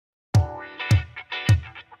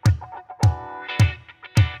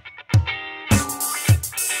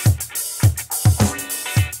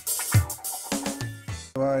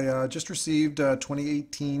just received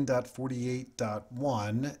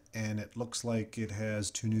 2018.48.1, and it looks like it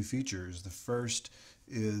has two new features. The first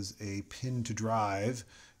is a pin to drive.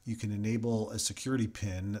 You can enable a security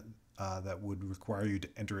pin that would require you to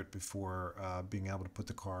enter it before being able to put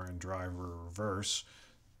the car in drive or reverse.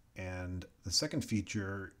 And the second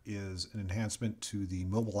feature is an enhancement to the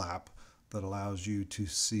mobile app that allows you to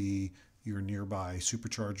see your nearby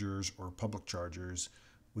superchargers or public chargers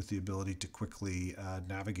with the ability to quickly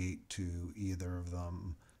navigate to either of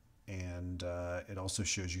them. And it also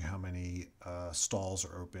shows you how many stalls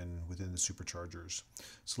are open within the superchargers.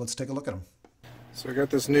 So let's take a look at them. So I got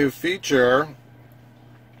this new feature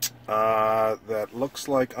that looks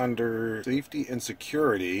like under safety and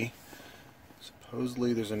security.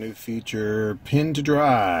 Supposedly there's a new feature, pin to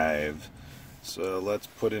drive. So let's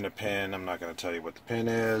put in a pin. I'm not going to tell you what the pin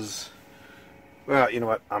is. Well, you know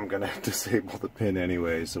what? I'm going to disable the pin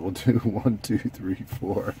anyway. So we'll do 1, 2, 3,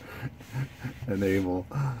 4. Enable.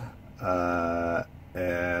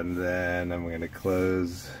 And then I'm going to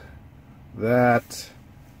close that.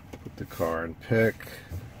 Put the car in pick.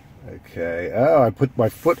 Okay. Oh, I put my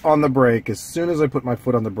foot on the brake. As soon as I put my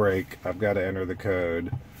foot on the brake, I've got to enter the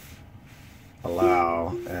code. Allow.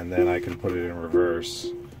 And then I can put it in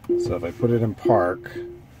reverse. So if I put it in park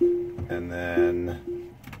and then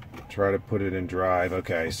try to put it in drive.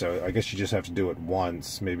 Okay, so I guess you just have to do it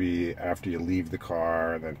once. Maybe after you leave the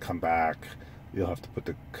car and then come back, you'll have to put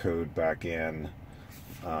the code back in.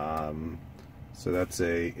 So that's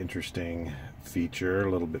a interesting feature,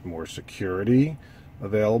 a little bit more security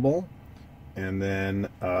available. And then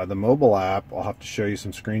the mobile app, I'll have to show you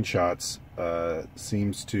some screenshots,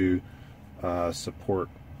 seems to support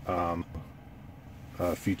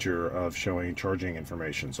a feature of showing charging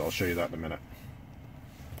information. So I'll show you that in a minute.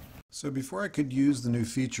 So before I could use the new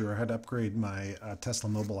feature, I had to upgrade my Tesla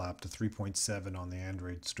mobile app to 3.7 on the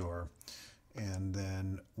Android store. And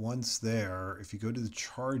then once there, if you go to the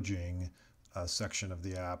charging section of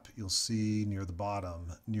the app, you'll see near the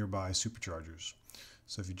bottom, nearby superchargers.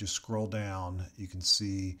 So if you just scroll down, you can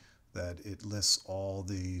see that it lists all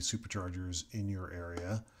the superchargers in your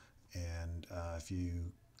area. And if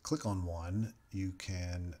you click on one, you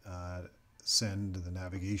can send the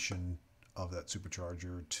navigation of that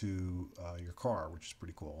supercharger to your car, which is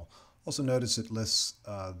pretty cool. Also notice it lists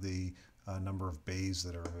the number of bays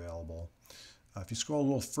that are available. If you scroll a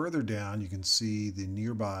little further down, you can see the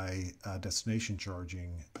nearby destination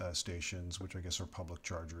charging stations, which I guess are public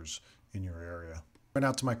chargers in your area. Went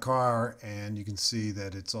out to my car and you can see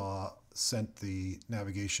that it's sent the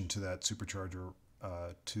navigation to that supercharger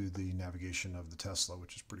to the navigation of the Tesla,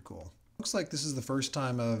 which is pretty cool. Looks like this is the first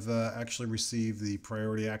time I've actually received the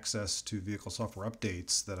priority access to vehicle software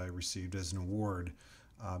updates that I received as an award,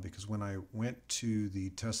 because when I went to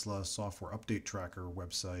the Tesla software update tracker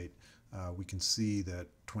website, we can see that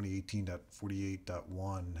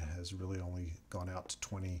 2018.48.1 has really only gone out to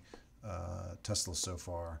 20 Teslas so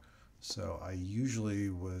far. So I usually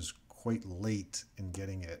was quite late in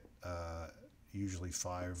getting it, usually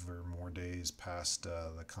 5 or more days past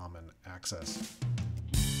the common access.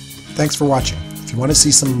 Thanks for watching. If you want to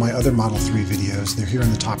see some of my other Model 3 videos, they're here in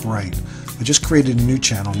the top right. I just created a new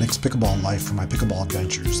channel, Nick's Pickleball Life, for my pickleball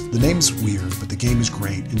adventures. The name's weird, but the game is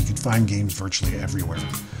great, and you can find games virtually everywhere.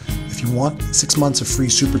 If you want 6 months of free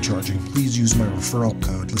supercharging, please use my referral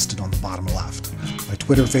code listed on the bottom left. My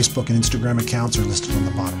Twitter, Facebook, and Instagram accounts are listed on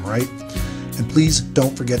the bottom right. And please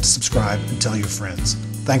don't forget to subscribe and tell your friends.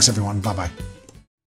 Thanks everyone. Bye-bye.